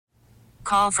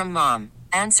Call from mom.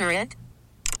 Answer it.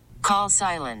 Call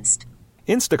silenced.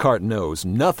 Instacart knows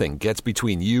nothing gets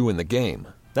between you and the game.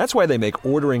 That's why they make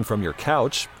ordering from your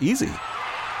couch easy.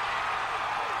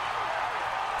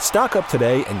 Stock up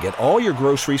today and get all your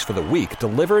groceries for the week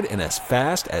delivered in as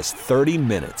fast as 30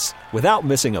 minutes without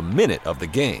missing a minute of the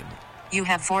game. You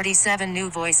have 47 new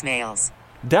voicemails.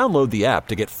 Download the app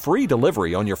to get free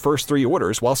delivery on your first 3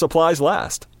 orders while supplies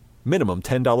last. Minimum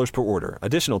 $10 per order.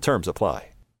 Additional terms apply.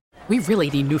 We really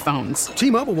need new phones.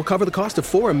 T-Mobile will cover the cost of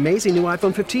 4 amazing new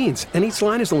iPhone 15s, and each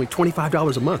line is only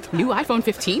 $25 a month. New iPhone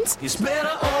 15s? It's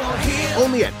better over here.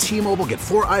 Only at T-Mobile, get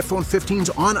 4 iPhone 15s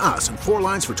on us and 4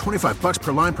 lines for $25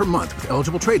 per line per month with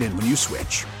eligible trade-in when you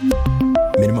switch.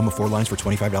 Minimum of 4 lines for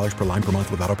 $25 per line per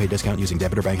month with autopay discount using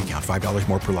debit or bank account. $5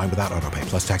 more per line without autopay,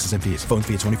 plus taxes and fees. Phone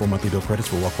fee at 24 monthly bill credits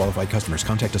for well-qualified customers.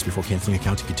 Contact us before canceling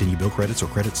account to continue bill credits or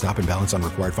credit stop and balance on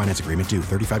required finance agreement due.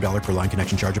 $35 per line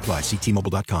connection charge applies. See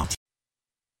T-Mobile.com.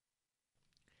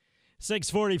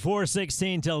 6:44,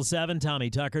 16 till 7. Tommy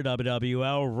Tucker,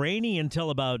 WWL. Rainy until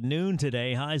about noon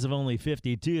today. Highs of only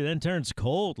 52. Then turns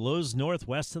cold. Lows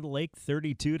northwest of the lake,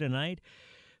 32 tonight.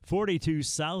 42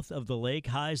 south of the lake.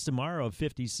 Highs tomorrow of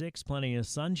 56. Plenty of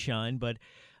sunshine. But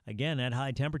again, at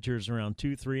high temperatures around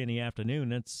 2, 3 in the afternoon.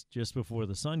 That's just before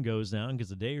the sun goes down because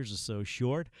the days are so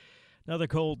short. Another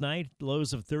cold night.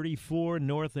 Lows of 34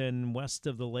 north and west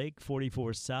of the lake.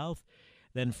 44 south.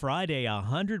 Then Friday,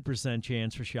 100%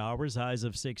 chance for showers, highs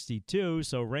of 62.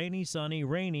 So rainy, sunny,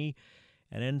 rainy.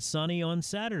 And then sunny on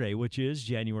Saturday, which is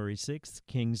January 6th,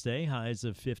 King's Day, highs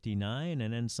of 59.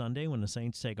 And then Sunday, when the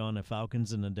Saints take on the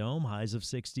Falcons in the Dome, highs of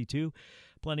 62.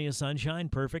 Plenty of sunshine,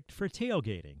 perfect for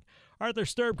tailgating. Arthur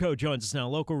Sterbcow joins us now,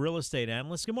 local real estate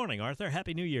analyst. Good morning, Arthur.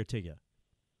 Happy New Year to you.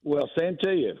 Well, same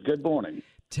to you. Good morning.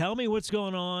 Tell me what's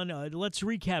going on. Let's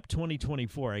recap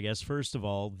 2024, I guess, first of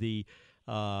all, the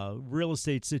real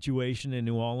estate situation in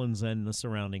New Orleans and the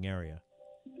surrounding area.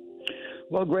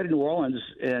 Well, Greater New Orleans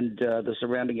and the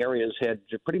surrounding areas had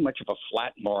pretty much of a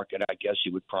flat market, I guess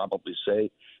you would probably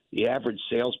say. The average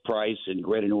sales price in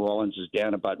Greater New Orleans is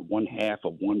down about 0.5%.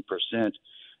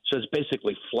 So it's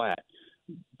basically flat.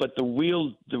 But the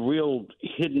real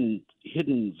hidden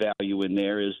value in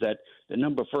there is that the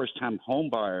number of first-time home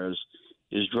buyers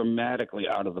is dramatically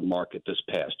out of the market this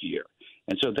past year.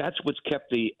 And so that's what's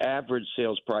kept the average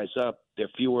sales price up. There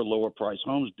are fewer lower-priced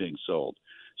homes being sold.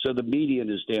 So the median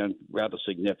is down rather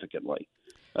significantly.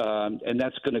 And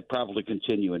that's going to probably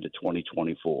continue into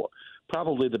 2024.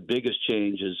 Probably the biggest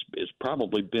change is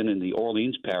probably been in the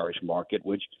Orleans Parish market,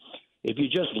 which if you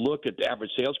just look at the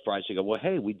average sales price, you go, well,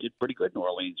 hey, we did pretty good in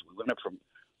Orleans. We went up from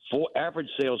average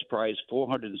sales price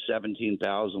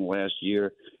 $417,000 last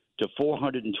year to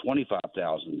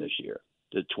 $425,000 this year,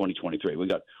 to 2023. We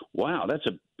got, wow, that's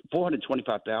a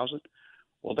 $425,000.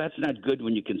 Well, that's not good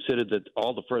when you consider that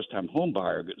all the first-time home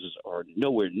buyers are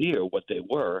nowhere near what they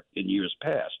were in years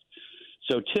past.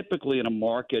 So typically in a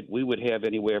market, we would have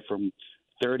anywhere from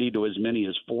 30 to as many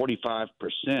as 45%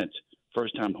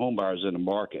 first-time home buyers in the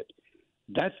market.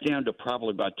 That's down to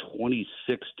probably about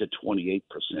 26 to 28%.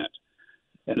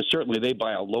 And certainly they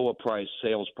buy a lower price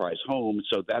sales price home,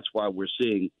 so that's why we're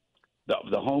seeing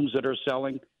the homes that are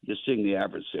selling, you're seeing the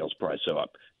average sales price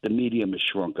up. The median has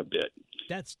shrunk a bit.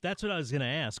 That's what I was going to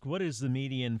ask. What is the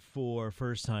median for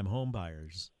first-time home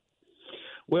buyers?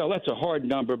 Well, that's a hard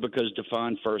number because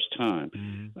define first time.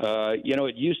 Mm-hmm.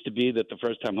 It used to be that the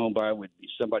first-time home buyer would be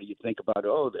somebody you think about,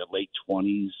 their late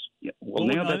 20s. Well,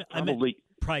 now that's probably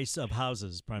price of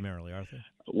houses primarily, Arthur.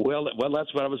 Well,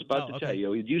 that's what I was about to tell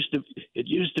you. It used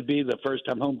to be the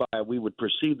first-time home buyer. We would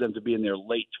perceive them to be in their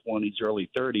late 20s, early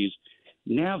 30s.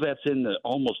 Now that's in the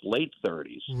almost late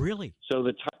 30s. Really? So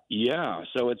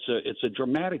so it's a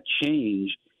dramatic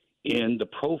change in the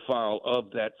profile of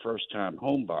that first-time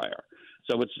home buyer.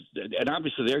 So and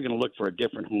obviously they're going to look for a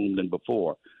different home than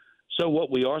before. So what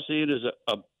we are seeing is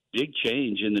a big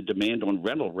change in the demand on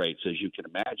rental rates, as you can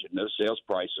imagine. Those sales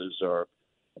prices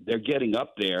they're getting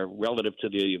up there relative to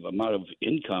the amount of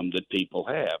income that people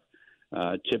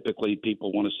have. Typically,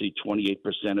 people want to see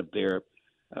 28% of their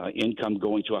income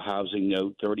going to a housing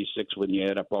note, 36 when you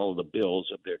add up all of the bills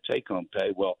of their take-home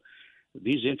pay. Well,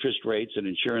 these interest rates and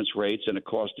insurance rates and the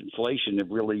cost inflation have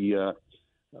really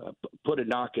put a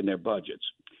knock in their budgets.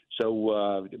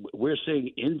 So we're seeing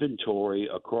inventory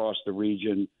across the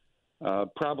region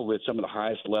probably at some of the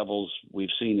highest levels we've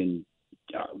seen in,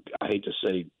 I hate to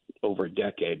say, over a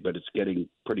decade, but it's getting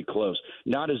pretty close.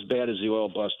 Not as bad as the oil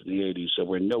bust in the 80s, so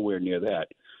we're nowhere near that.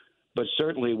 But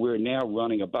certainly we're now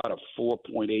running about a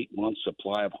 4.8 month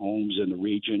supply of homes in the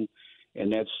region,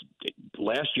 and that's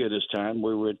last year this time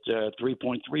we were at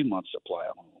 3.3 month supply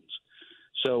of homes.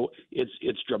 So it's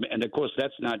dramatic. And, of course,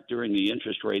 that's not during the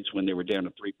interest rates when they were down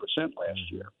to 3% last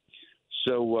year.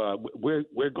 So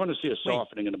we're going to see a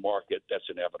softening in the market. That's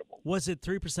inevitable. Was it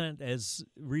 3% as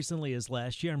recently as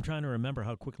last year? I'm trying to remember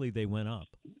how quickly they went up.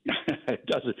 It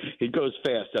doesn't. It goes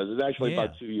fast, does it? It's actually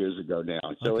about 2 years ago now.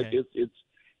 So okay. it's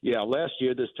last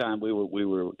year this time we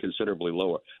were considerably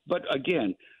lower. But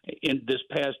again, in this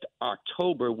past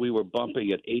October we were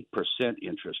bumping at 8%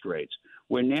 interest rates.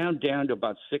 We're now down to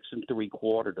about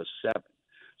 6.75 to 7.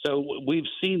 So we've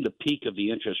seen the peak of the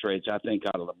interest rates, I think,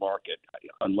 out of the market,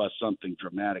 unless something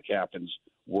dramatic happens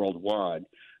worldwide.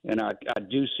 And I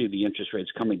do see the interest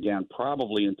rates coming down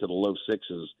probably into the low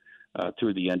 6s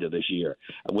through the end of this year.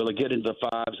 Will it get into the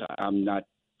 5s? I'm not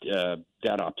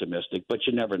that optimistic, but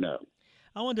you never know.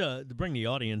 I want to bring the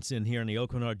audience in here on the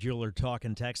Oakland Jeweler Talk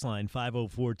and Text line,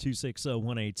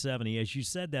 504-260-1870. As you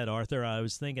said that, Arthur, I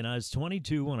was thinking I was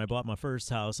 22 when I bought my first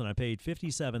house, and I paid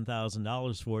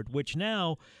 $57,000 for it, which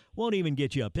now won't even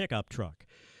get you a pickup truck.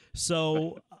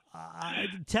 So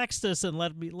text us and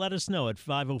let us know at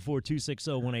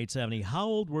 504-260-1870. How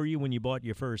old were you when you bought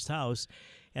your first house,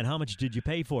 and how much did you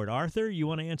pay for it? Arthur, you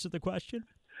want to answer the question?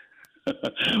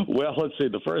 Well, let's see.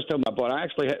 The first time I bought,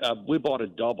 we bought a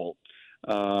double.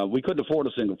 We couldn't afford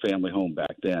a single-family home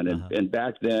back then, and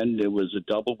back then it was a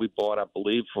double we bought, I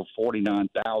believe, for $49,000.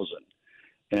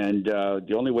 And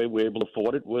the only way we were able to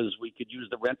afford it was we could use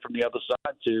the rent from the other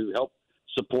side to help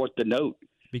support the note.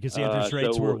 Because the interest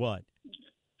rates were what?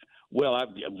 Well,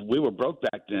 we were broke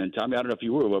back then, Tommy. I don't know if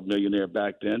you were a millionaire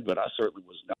back then, but I certainly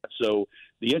was not. So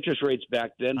the interest rates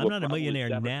back then I'm not a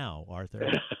millionaire now,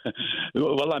 Arthur.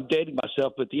 Well, I'm dating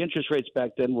myself, but the interest rates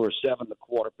back then were 7.25%.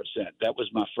 That was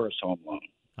my first home loan.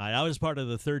 I was part of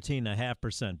the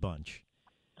 13.5% bunch.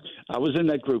 I was in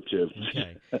that group, too.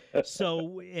 Okay.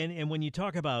 So, and when you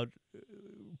talk about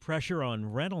pressure on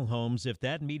rental homes, if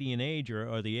that median age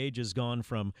or the age has gone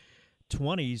from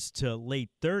 20s to late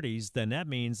 30s, then that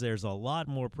means there's a lot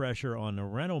more pressure on the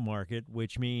rental market,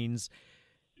 which means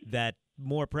that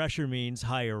more pressure means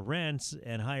higher rents,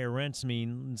 and higher rents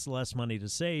means less money to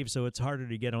save, so it's harder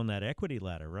to get on that equity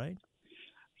ladder, right?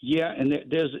 Yeah, and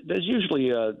there's usually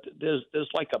there's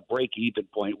like a break-even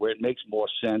point where it makes more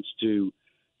sense to,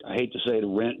 I hate to say, to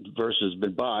rent versus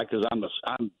buy, because I'm a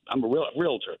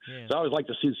realtor. Yeah. So I always like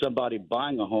to see somebody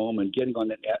buying a home and getting on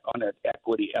that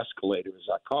equity escalator, as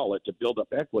I call it, to build up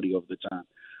equity over the time.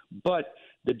 But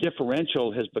the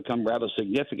differential has become rather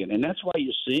significant, and that's why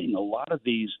you're seeing a lot of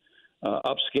these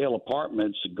upscale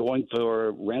apartments going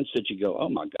for rents that you go, oh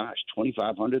my gosh,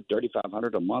 $2,500,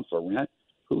 $3,500 a month for rent.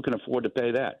 Who can afford to pay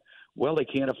that? Well, they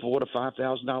can't afford a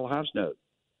 $5,000 house note.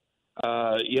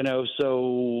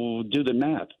 So do the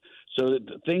math. So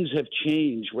things have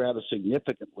changed rather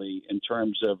significantly in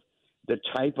terms of the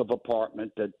type of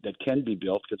apartment that can be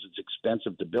built, because it's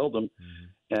expensive to build them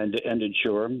and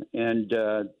insure them. And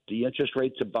the interest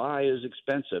rate to buy is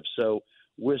expensive. So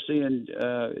we're seeing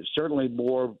certainly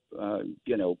more,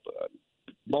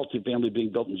 multifamily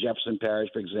being built in Jefferson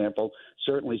Parish, for example.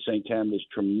 Certainly St. Tammany's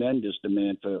tremendous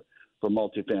demand for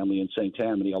multifamily in St.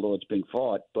 Tammany, although it's being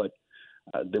fought. But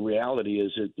the reality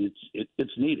is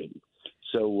it's needed.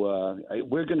 So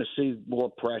we're going to see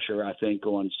more pressure, I think,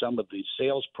 on some of the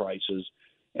sales prices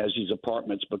as these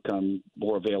apartments become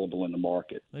more available in the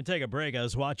market. Let me take a break. I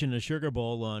was watching the Sugar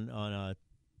Bowl on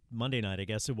Monday night, I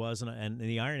guess it was, and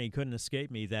the irony couldn't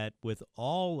escape me that with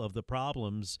all of the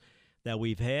problems that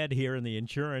we've had here in the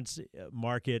insurance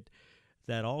market,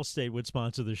 that Allstate would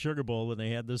sponsor the Sugar Bowl, and they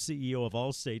had the CEO of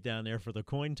Allstate down there for the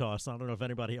coin toss. I don't know if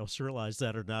anybody else realized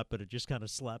that or not, but it just kind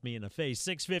of slapped me in the face.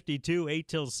 6:52, 8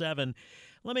 till 7.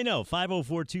 Let me know,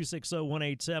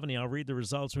 504-260-1870. I'll read the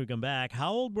results when we come back.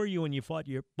 How old were you when you bought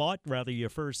your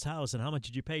first house, and how much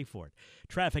did you pay for it?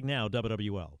 Traffic now,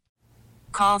 WWL.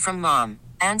 Call from mom.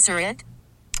 Answer it.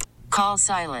 Call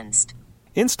silenced.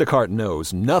 Instacart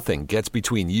knows nothing gets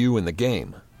between you and the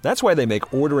game. That's why they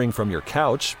make ordering from your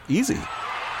couch easy.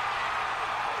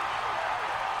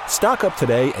 Stock up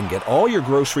today and get all your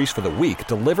groceries for the week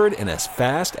delivered in as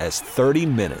fast as 30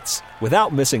 minutes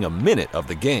without missing a minute of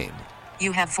the game.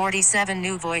 You have 47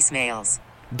 new voicemails.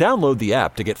 Download the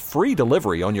app to get free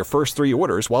delivery on your first 3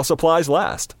 orders while supplies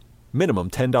last.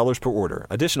 Minimum $10 per order.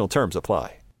 Additional terms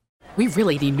apply. We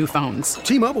really need new phones.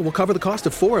 T-Mobile will cover the cost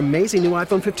of 4 amazing new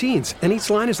iPhone 15s, and each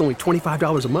line is only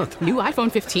 $25 a month. New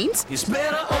iPhone 15s? It's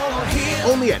better over here.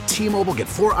 Only at T-Mobile, get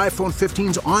 4 iPhone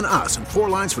 15s on us and 4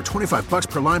 lines for $25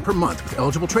 per line per month with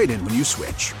eligible trade-in when you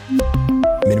switch.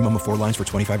 Minimum of 4 lines for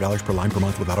 $25 per line per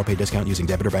month with autopay discount using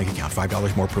debit or bank account.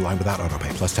 $5 more per line without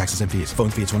autopay, plus taxes and fees. Phone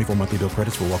fee at 24 monthly bill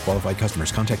credits for well-qualified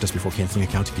customers. Contact us before canceling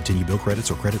account to continue bill credits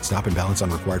or credit stop and balance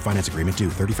on required finance agreement due.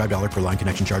 $35 per line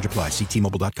connection charge applies. See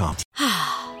T-Mobile.com.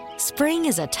 Spring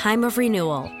is a time of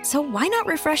renewal, so why not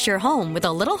refresh your home with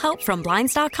a little help from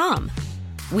Blinds.com?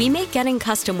 We make getting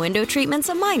custom window treatments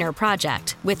a minor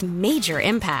project with major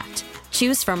impact.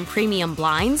 Choose from premium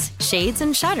blinds, shades,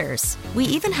 and shutters. We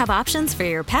even have options for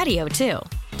your patio, too.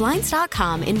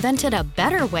 Blinds.com invented a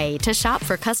better way to shop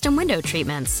for custom window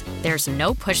treatments. There's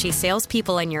no pushy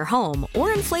salespeople in your home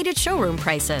or inflated showroom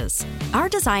prices. Our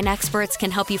design experts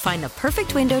can help you find the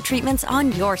perfect window treatments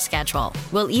on your schedule.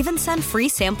 We'll even send free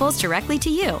samples directly to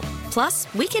you.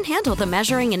 Plus, we can handle the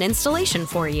measuring and installation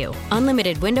for you.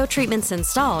 Unlimited window treatments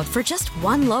installed for just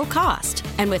one low cost.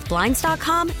 And with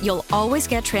Blinds.com, you'll always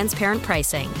get transparent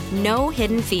pricing. No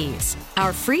hidden fees.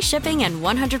 Our free shipping and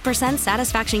 100%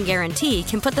 satisfaction guarantee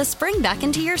can put the spring back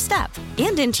into your step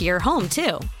and into your home,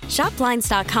 too. Shop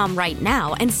Blinds.com right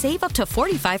now and save up to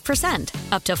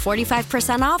 45%. Up to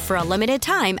 45% off for a limited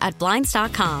time at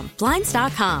Blinds.com.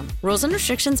 Blinds.com. Rules and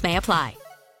restrictions may apply.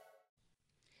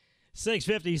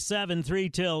 6:57, 3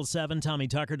 till 7. Tommy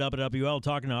Tucker, WWL,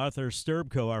 talking to Arthur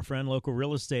Sterbcow, our friend, local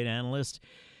real estate analyst.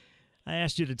 I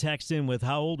asked you to text in with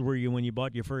how old were you when you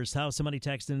bought your first house. Somebody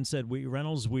texted in and said,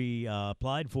 rentals we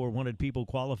applied for wanted people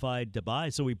qualified to buy,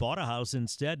 so we bought a house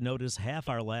instead. Notice half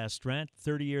our last rent,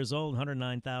 30 years old,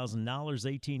 $109,000,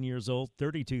 18 years old,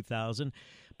 $32,000.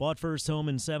 Bought first home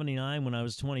in 79 when I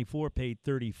was 24, paid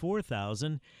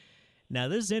 $34,000. Now,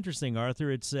 this is interesting, Arthur.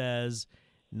 It says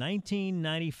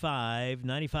 1995,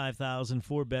 $95,000,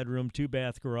 4-bedroom,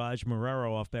 2-bath garage,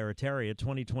 Marrero off Barataria.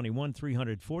 2021,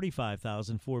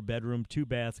 $345,000, 4-bedroom,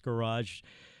 2-bath garage,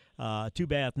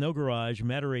 2-bath, no garage,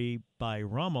 Metairie by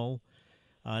Rummel.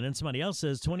 And then somebody else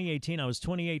says, 2018, I was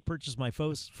 28, purchased my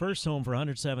first home for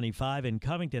 $175 in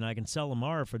Covington. I can sell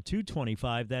tomorrow for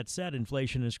 $225. That said,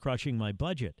 inflation is crushing my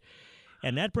budget.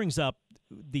 And that brings up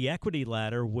the equity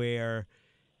ladder where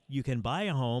you can buy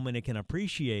a home and it can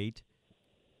appreciate,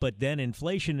 but then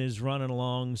inflation is running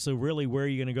along. So really, where are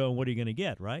you going to go and what are you going to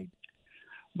get, right?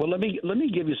 Well, let me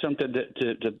give you something to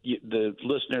the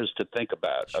listeners to think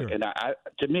about. Sure. And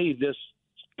to me, this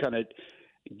kind of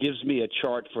gives me a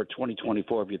chart for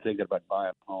 2024 if you're thinking about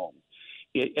buying a home.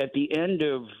 At the end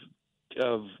of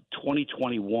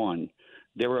 2021,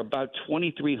 there were about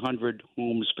 2,300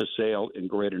 homes for sale in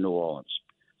Greater New Orleans.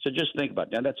 So just think about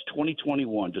it. Now, that's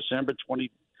 2021, December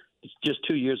 20, just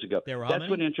 2 years ago. That's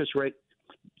when interest rate.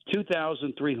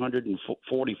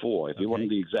 2,344, if you want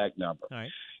the exact number. All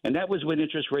right. And that was when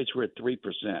interest rates were at 3%.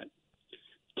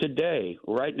 Today,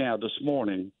 right now, this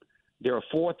morning, there are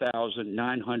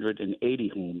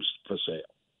 4,980 homes for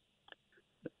sale.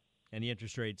 And the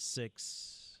interest rate's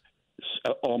 6?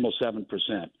 Almost 7%.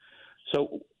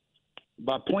 So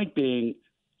my point being,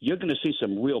 you're going to see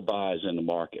some real buys in the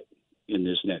market in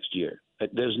this next year.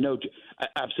 There's no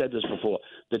 – I've said this before.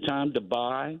 The time to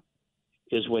buy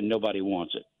is when nobody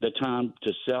wants it. The time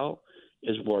to sell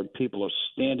is where people are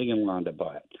standing in line to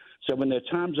buy it. So when there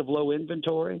are times of low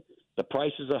inventory, the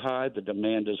prices are high, the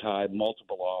demand is high,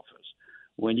 multiple offers.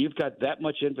 When you've got that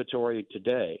much inventory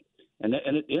today, and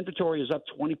inventory is up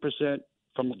 20%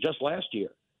 from just last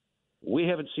year, we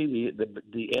haven't seen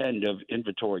the end of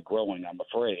inventory growing, I'm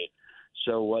afraid.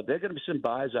 So there are going to be some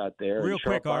buys out there. Real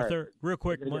quick, Arthur, real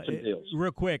quick.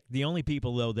 The only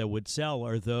people, though, that would sell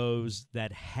are those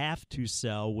that have to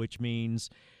sell, which means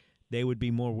they would be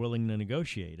more willing to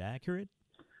negotiate. Accurate?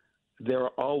 There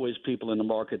are always people in the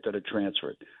market that are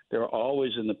transferred. There are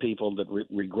always in the people that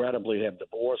regrettably have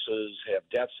divorces, have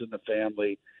deaths in the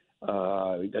family,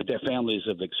 their families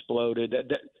have exploded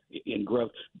in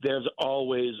growth. There's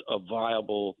always a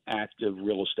viable, active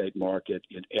real estate market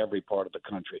in every part of the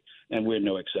country, and we're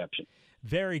no exception.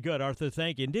 Very good, Arthur.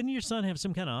 Thank you. And didn't your son have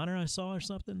some kind of honor I saw or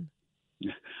something? He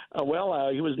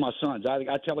was my son's.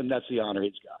 I tell him that's the honor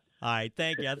he's got. All right,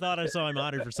 thank you. I thought I saw him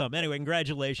honored for something. Anyway,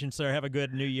 congratulations, sir. Have a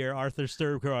good new year. Arthur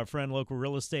Sterbcow, our friend, local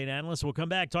real estate analyst. We'll come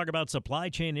back, talk about supply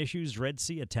chain issues, Red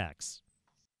Sea attacks.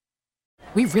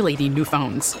 We really need new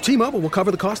phones. T-Mobile will cover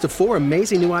the cost of 4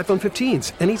 amazing new iPhone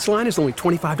 15s, and each line is only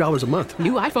 $25 a month.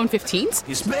 New iPhone 15s?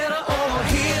 It's better over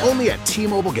here. Only at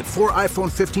T-Mobile, get 4 iPhone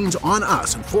 15s on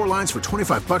us and 4 lines for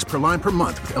 $25 per line per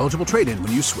month with eligible trade-in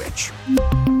when you switch.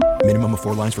 Minimum of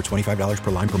 4 lines for $25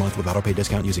 per line per month with autopay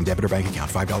discount using debit or bank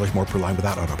account. $5 more per line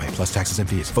without autopay, plus taxes and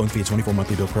fees. Phone fee at 24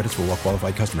 monthly bill credits for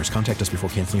well-qualified customers. Contact us before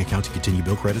canceling account to continue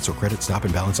bill credits or credit stop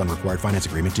and balance on required finance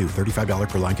agreement due. $35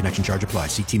 per line connection charge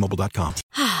applies. See T-Mobile.com.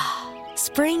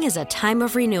 Spring is a time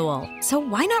of renewal, so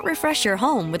why not refresh your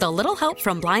home with a little help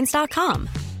from Blinds.com?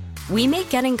 We make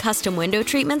getting custom window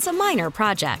treatments a minor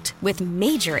project with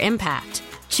major impact.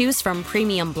 Choose from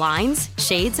premium blinds,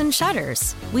 shades, and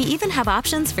shutters. We even have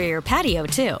options for your patio,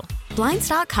 too.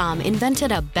 Blinds.com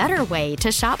invented a better way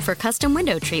to shop for custom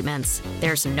window treatments.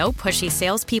 There's no pushy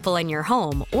salespeople in your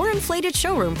home or inflated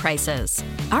showroom prices.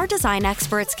 Our design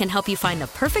experts can help you find the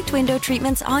perfect window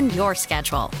treatments on your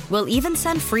schedule. We'll even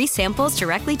send free samples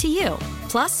directly to you.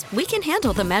 Plus, we can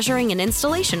handle the measuring and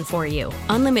installation for you.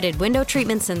 Unlimited window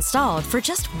treatments installed for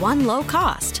just one low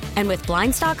cost. And with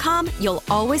Blinds.com, you'll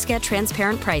always get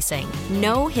transparent pricing.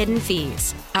 No hidden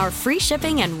fees. Our free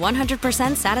shipping and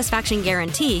 100% satisfaction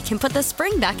guarantee can put the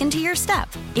spring back into your step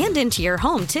and into your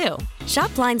home, too.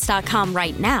 Shop Blinds.com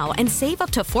right now and save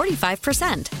up to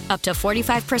 45%. Up to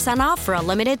 45% off for a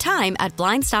limited time at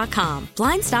Blinds.com.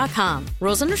 Blinds.com.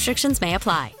 Rules and restrictions may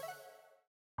apply.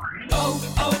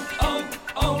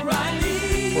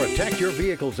 O'Reilly. Protect your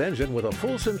vehicle's engine with a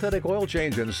full synthetic oil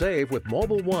change and save with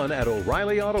Mobil 1 at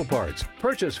O'Reilly Auto Parts.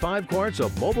 Purchase 5 quarts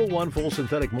of Mobil 1 full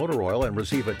synthetic motor oil and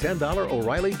receive a $10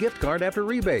 O'Reilly gift card after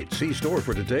rebate. See store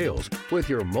for details. With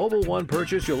your Mobil 1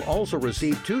 purchase, you'll also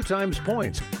receive 2 times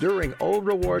points during O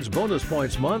Rewards Bonus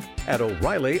Points Month at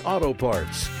O'Reilly Auto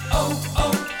Parts.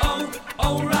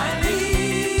 O'Reilly.